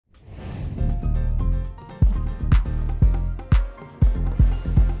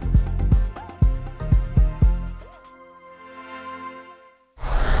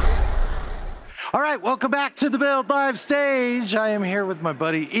right, welcome back to the Build Live stage. I am here with my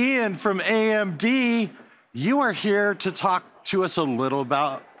buddy Ian from AMD. You are here to talk to us a little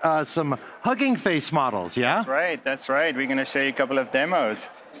about some Hugging Face models, yeah? That's right, that's right. We're going to show you a couple of demos.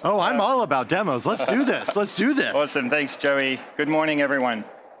 Oh, I'm all about demos. Let's do this. Let's do this. Awesome, thanks, Joey. Good morning, everyone.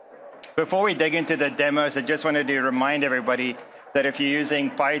 Before we dig into the demos, I just wanted to remind everybody that if you're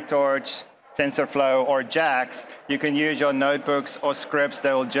using PyTorch, TensorFlow, or JAX, you can use your notebooks or scripts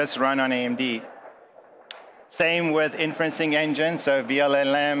that will just run on AMD. Same with inferencing engines, so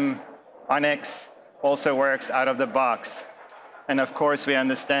VLLM, Onyx also works out of the box. And of course, we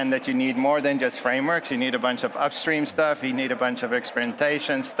understand that you need more than just frameworks. You need a bunch of upstream stuff. You need a bunch of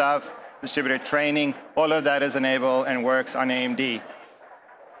experimentation stuff, distributed training. All of that is enabled and works on AMD.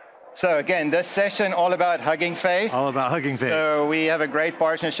 So again, this session all about Hugging Face. All about Hugging Face. So we have a great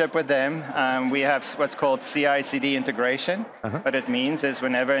partnership with them. We have what's called CI/CD integration. What it means is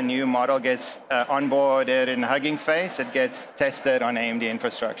whenever a new model gets onboarded in Hugging Face, it gets tested on AMD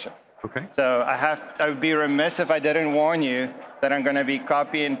infrastructure. Okay. So I would be remiss if I didn't warn you that I'm going to be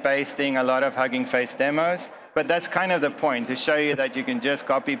copy and pasting a lot of Hugging Face demos. But that's kind of the point, to show you that you can just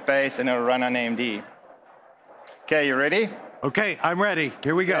copy paste and it'll run on AMD. Okay, you ready? Okay, I'm ready.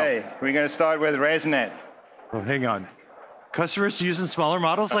 Here we go. Okay, we're going to start with ResNet. Oh, hang on. Customers using smaller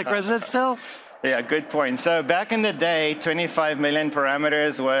models like ResNet still? Yeah, good point. So back in the day, 25 million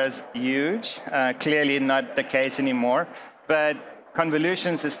parameters was huge. Clearly not the case anymore. But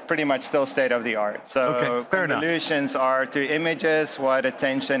convolutions is pretty much still state of the art. So okay, fair convolutions enough. are to images what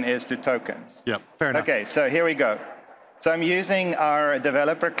attention is to tokens. Yep, fair enough. Okay, so here we go. So I'm using our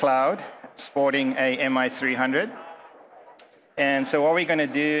developer cloud, sporting a MI300. And so what we're going to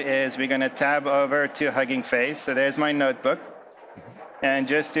do is we're going to tab over to Hugging Face. So there's my notebook. And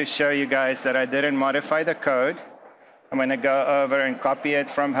just to show you guys that I didn't modify the code, I'm going to go over and copy it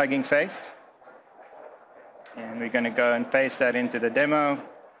from Hugging Face. And we're going to go and paste that into the demo.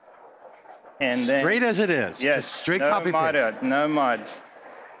 And then, straight as it is. Yes, just straight no copy paste. No mods.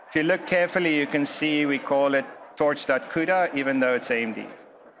 If you look carefully, you can see we call it torch.CUDA, even though it's AMD.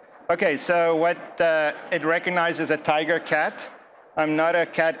 Okay, so what it recognizes a tiger cat. I'm not a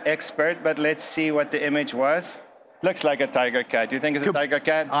cat expert, but let's see what the image was. Looks like a tiger cat. Do you think it's a tiger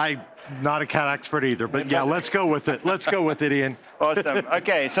cat? I'm not a cat expert either, but yeah, let's go with it. Let's go with it, Ian. Awesome.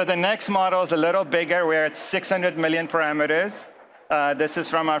 Okay, so the next model is a little bigger. We're at 600 million parameters. This is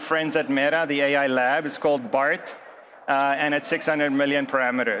from our friends at Meta, the AI lab. It's called BART, and it's 600 million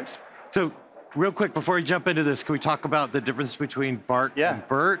parameters. So real quick, before we jump into this, can we talk about the difference between Bart and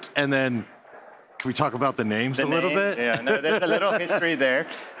Bert? And then can we talk about the names a little bit? Yeah, no, there's a little history there.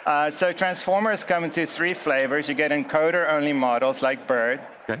 So transformers come into 3 flavors. You get encoder-only models like BERT.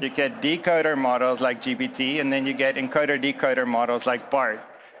 Okay. You get decoder models like GPT. And then you get encoder-decoder models like BART.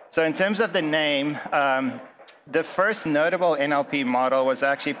 So in terms of the name, the first notable NLP model was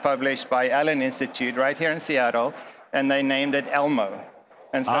actually published by Allen Institute right here in Seattle. And they named it Elmo.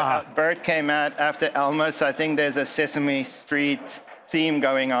 And so BERT came out after Elmo. So I think there's a Sesame Street theme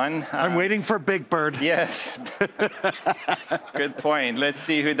going on. I'm waiting for Big Bird. Yes. Good point. Let's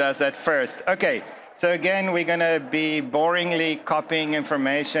see who does that first. OK, so again, we're going to be boringly copying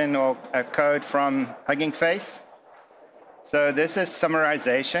information or code from Hugging Face. So this is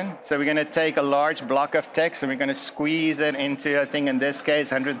summarization. So we're going to take a large block of text, and we're going to squeeze it into, I think in this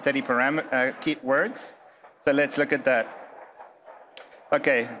case, 130 words. So let's look at that.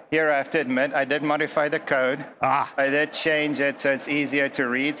 OK, here I have to admit, I did modify the code. I did change it so it's easier to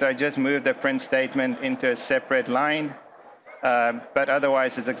read. So I just moved the print statement into a separate line. But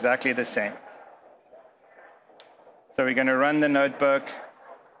otherwise, it's exactly the same. So we're going to run the notebook.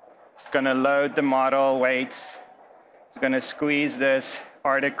 It's going to load the model weights. It's going to squeeze this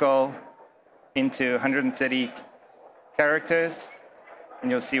article into 130 characters.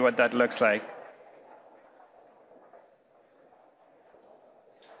 And you'll see what that looks like.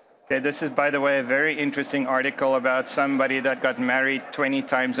 Okay, this is, by the way, a very interesting article about somebody that got married 20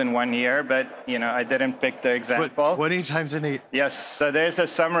 times in 1 year, but you know, I didn't pick the example. What, 20 times in 8? Yes, so there's the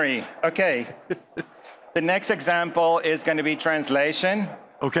summary. Okay, the next example is going to be translation.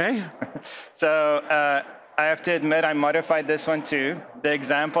 Okay. So I have to admit, I modified this one too. The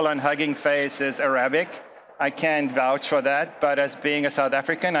example on Hugging Face is Arabic. I can't vouch for that, but as being a South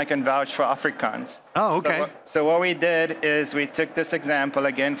African, I can vouch for Afrikaans. Oh, okay. So what we did is we took this example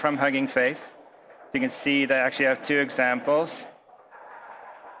again from Hugging Face. You can see they actually have 2 examples.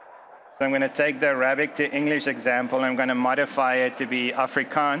 So I'm going to take the Arabic to English example, and I'm going to modify it to be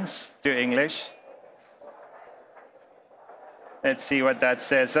Afrikaans to English. Let's see what that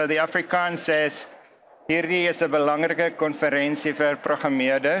says. So the Afrikaans says, Hierdie is 'n belangrike konferensie vir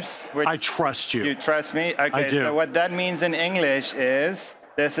programmeerders. I trust you. You trust me? Okay, I do. So what that means in English is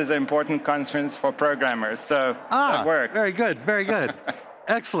this is an important conference for programmers. So that worked. Very good, very good.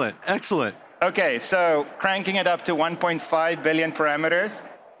 Excellent, excellent. Okay, so cranking it up to 1.5 billion parameters.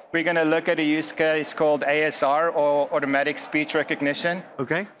 We're going to look at a use case called ASR, or automatic speech recognition.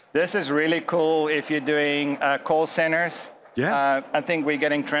 Okay. This is really cool if you're doing call centers. Yeah. I think we're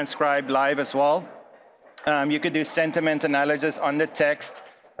getting transcribed live as well. You could do sentiment analysis on the text.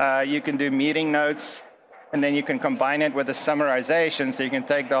 You can do meeting notes, and then you can combine it with a summarization, so you can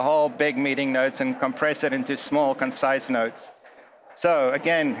take the whole big meeting notes and compress it into small, concise notes. So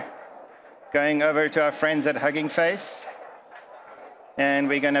again, going over to our friends at Hugging Face, and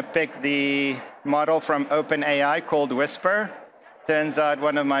we're going to pick the model from OpenAI called Whisper. Turns out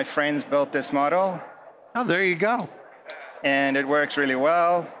one of my friends built this model. Oh, there you go. And it works really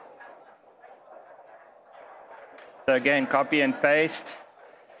well. So again, copy and paste.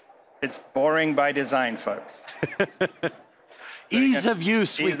 It's boring by design, folks. Ease of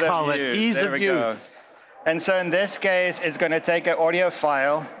use, we call it. Ease of use. And so in this case, it's going to take an audio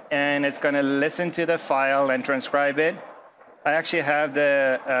file, and it's going to listen to the file and transcribe it. I actually have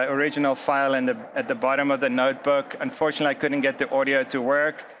the original file at the bottom of the notebook. Unfortunately, I couldn't get the audio to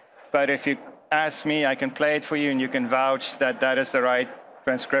work. But if you ask me, I can play it for you, and you can vouch that that is the right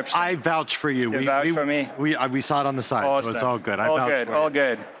transcription. I vouch for you. You vouch for me? We saw it on the side, Awesome. so it's all good. All good, all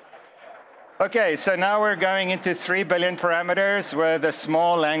good. Okay, so now we're going into 3 billion parameters with a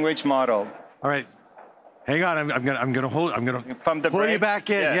small language model. All right. Hang on, I'm gonna Pump the pull brakes? you back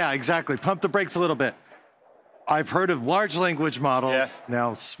in. Yeah. Yeah, exactly. Pump the brakes a little bit. I've heard of large language models. Yeah.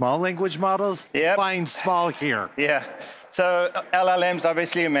 Now, small language models. Yep. Define small here. Yeah. So LLMs,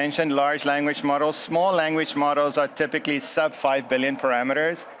 obviously you mentioned large language models. Small language models are typically sub 5 billion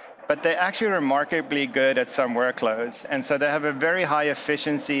parameters, but they're actually remarkably good at some workloads. And so they have a very high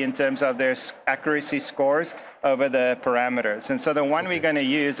efficiency in terms of their accuracy scores over the parameters. And so the one we're going to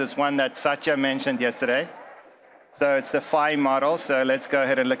use is one that Satya mentioned yesterday. So it's the Phi model. So let's go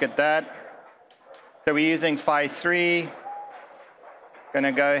ahead and look at that. So we're using Phi 3. Going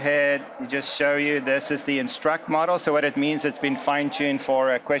to go ahead and just show you this is the instruct model. So what it means, it's been fine-tuned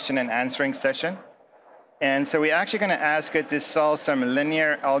for a question and answering session. And so we're actually going to ask it to solve some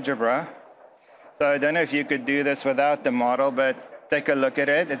linear algebra. So I don't know if you could do this without the model, but take a look at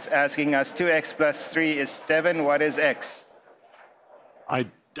it. It's asking us 2x plus 3 is 7. What is x?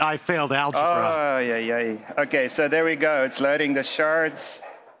 I failed algebra. Oh, yeah. Okay, so there we go. It's loading the shards.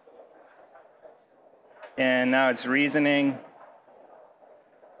 And now it's reasoning.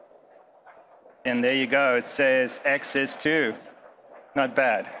 And there you go. It says x is 2. Not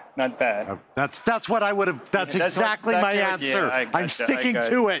bad. Not bad. That's what I would have. That's exactly my answer. Yeah, I'm sticking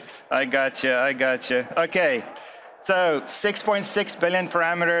to it. I got you. Okay. So 6.6 billion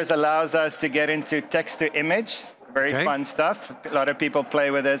parameters allows us to get into text to image. Very fun stuff. A lot of people play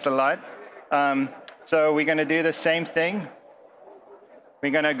with this a lot. So we're going to do the same thing.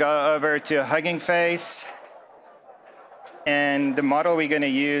 We're going to go over to Hugging Face. And the model we're going to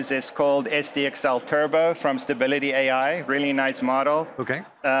use is called SDXL Turbo from Stability AI. Really nice model. Okay.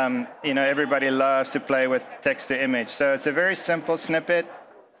 You know, everybody loves to play with text to image. So it's a very simple snippet.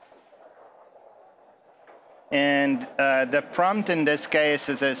 And the prompt in this case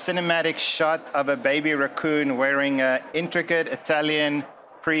is a cinematic shot of a baby raccoon wearing an intricate Italian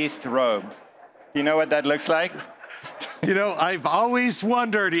priest robe. You know what that looks like? You know, I've always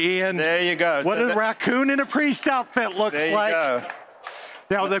wondered, Ian. There you go. What a raccoon in a priest outfit looks like. There you go.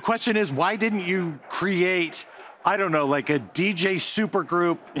 Now, the question is, why didn't you create, I don't know, like a DJ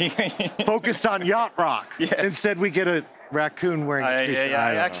supergroup focused on yacht rock? Yes. Instead, we get a raccoon wearing a priest.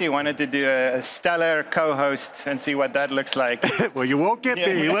 I actually wanted to do a stellar co-host and see what that looks like. Well, you won't get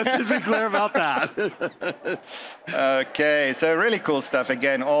me. Let's just be clear about that. Okay, so really cool stuff.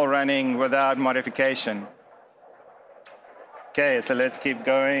 Again, all running without modification. Okay, so let's keep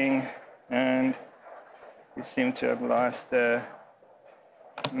going. And we seem to have lost the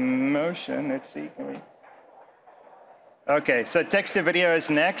motion. Let's see. Okay, so text to video is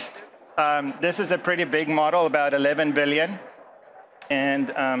next. This is a pretty big model, about 11 billion. And,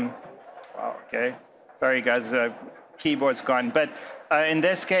 okay, sorry guys, the keyboard's gone. But in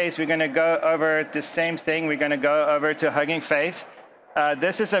this case, we're going to go over the same thing. We're going to go over to Hugging Face.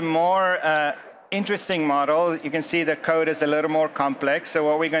 This is a more interesting model. You can see the code is a little more complex. So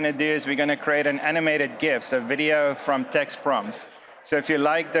what we're going to do is we're going to create an animated GIF, so video from text prompts. So if you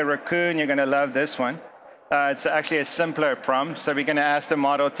like the raccoon, you're going to love this one. It's actually a simpler prompt. So we're going to ask the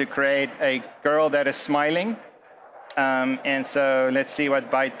model to create a girl that is smiling. And so let's see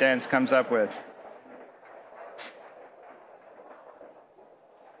what ByteDance comes up with.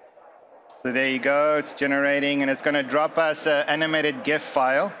 So there you go, it's generating, and it's going to drop us an animated GIF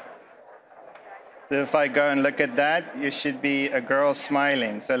file. So if I go and look at that, you should be a girl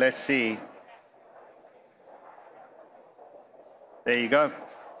smiling. So let's see. There you go.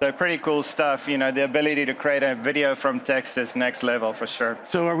 So pretty cool stuff. You know, the ability to create a video from text is next level for sure.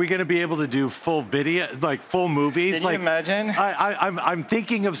 So are we going to be able to do full video, like full movies? Can you imagine? I'm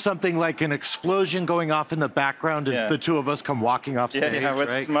thinking of something like an explosion going off in the background as the two of us come walking off stage. Yeah, with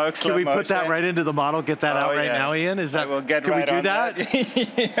right? smoke, Can we put that right into the model? Get that out right now, Ian? Is that? We'll get can right we do on that?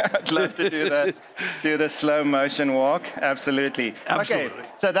 Yeah, I'd love to do that. Do the slow motion walk. Absolutely. Absolutely. Okay,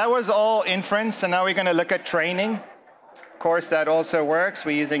 so that was all inference. So now we're going to look at training. Of course, that also works.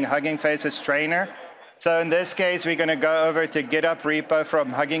 We're using Hugging Face as trainer. So in this case, we're going to go over to GitHub repo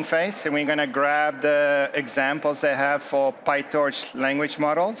from Hugging Face, and we're going to grab the examples they have for PyTorch language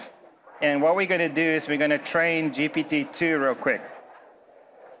models. And what we're going to do is we're going to train GPT-2 real quick.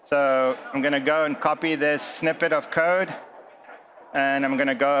 So I'm going to go and copy this snippet of code, and I'm going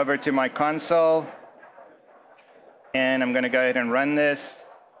to go over to my console, and I'm going to go ahead and run this.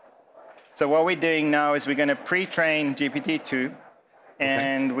 So what we're doing now is we're going to pre-train GPT-2,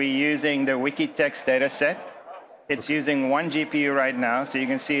 and we're using the Wikitext data set. It's using 1 GPU right now, so you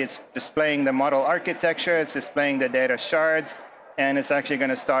can see it's displaying the model architecture, it's displaying the data shards, and it's actually going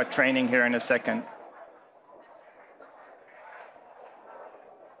to start training here in a second.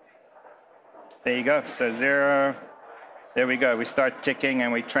 There you go, so 0. There we go, we start ticking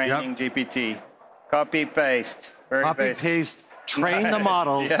and we're training GPT. Copy, paste, Copy, paste, train the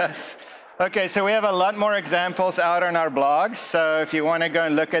models. Yes. Okay, so we have a lot more examples out on our blogs. So if you want to go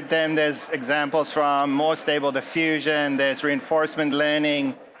and look at them, there's examples from more stable diffusion, there's reinforcement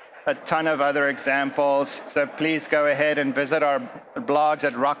learning, a ton of other examples. So please go ahead and visit our blogs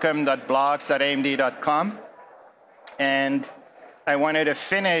at rocm.blogs.amd.com. And I wanted to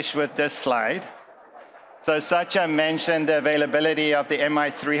finish with this slide. So Satya mentioned the availability of the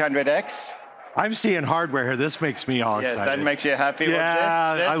MI300X. I'm seeing hardware here. This makes me all excited. Yes, that makes you happy with this?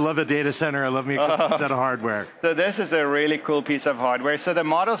 Yeah, I love a data center. I love me a set of hardware. So this is a really cool piece of hardware. So the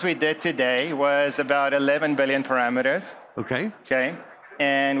models we did today was about 11 billion parameters. Okay. Okay.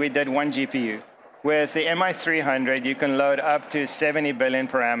 And we did 1 GPU. With the MI300, you can load up to 70 billion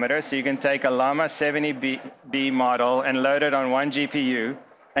parameters. So you can take a Llama 70B model and load it on 1 GPU.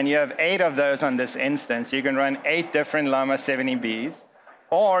 And you have 8 of those on this instance. You can run 8 different Llama 70Bs.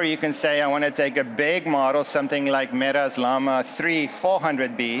 Or you can say, I want to take a big model, something like Meta's Llama 3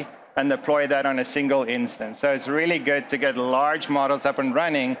 400B, and deploy that on a single instance. So it's really good to get large models up and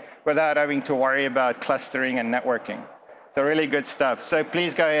running without having to worry about clustering and networking. So really good stuff. So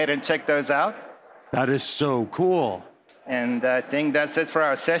please go ahead and check those out. That is so cool. And I think that's it for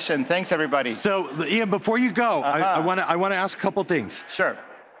our session. Thanks, everybody. So, Ian, before you go, I want to ask a couple things. Sure.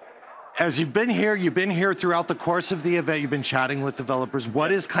 As you've been here throughout the course of the event, you've been chatting with developers.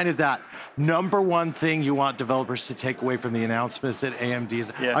 What is kind of that #1 thing you want developers to take away from the announcements at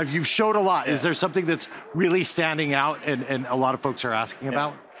AMD? You've showed a lot. Is there something that's really standing out and a lot of folks are asking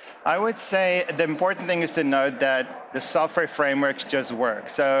about? I would say the important thing is to note that the software frameworks just work.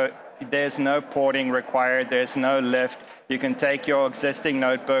 So there's no porting required. There's no lift. You can take your existing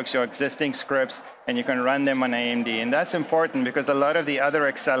notebooks, your existing scripts, and you can run them on AMD. And that's important because a lot of the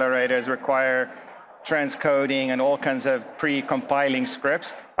other accelerators require transcoding and all kinds of pre-compiling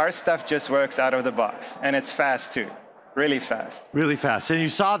scripts. Our stuff just works out of the box, and it's fast too. Really fast. Really fast. And you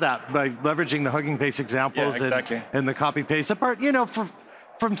saw that by leveraging the Hugging Face examples and the copy paste apart, you know, from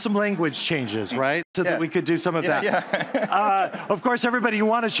some language changes, right? So that we could do some of that. Of course, everybody, you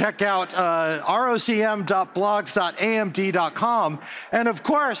want to check out rocm.blogs.amd.com. And of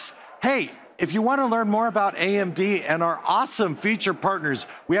course, hey, if you want to learn more about AMD and our awesome feature partners,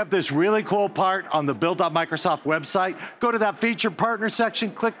 we have this really cool part on the build.microsoft website. Go to that feature partner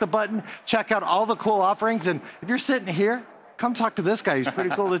section, click the button, check out all the cool offerings. And if you're sitting here, come talk to this guy. He's pretty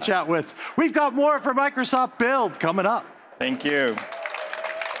cool to chat with. We've got more for Microsoft Build coming up. Thank you.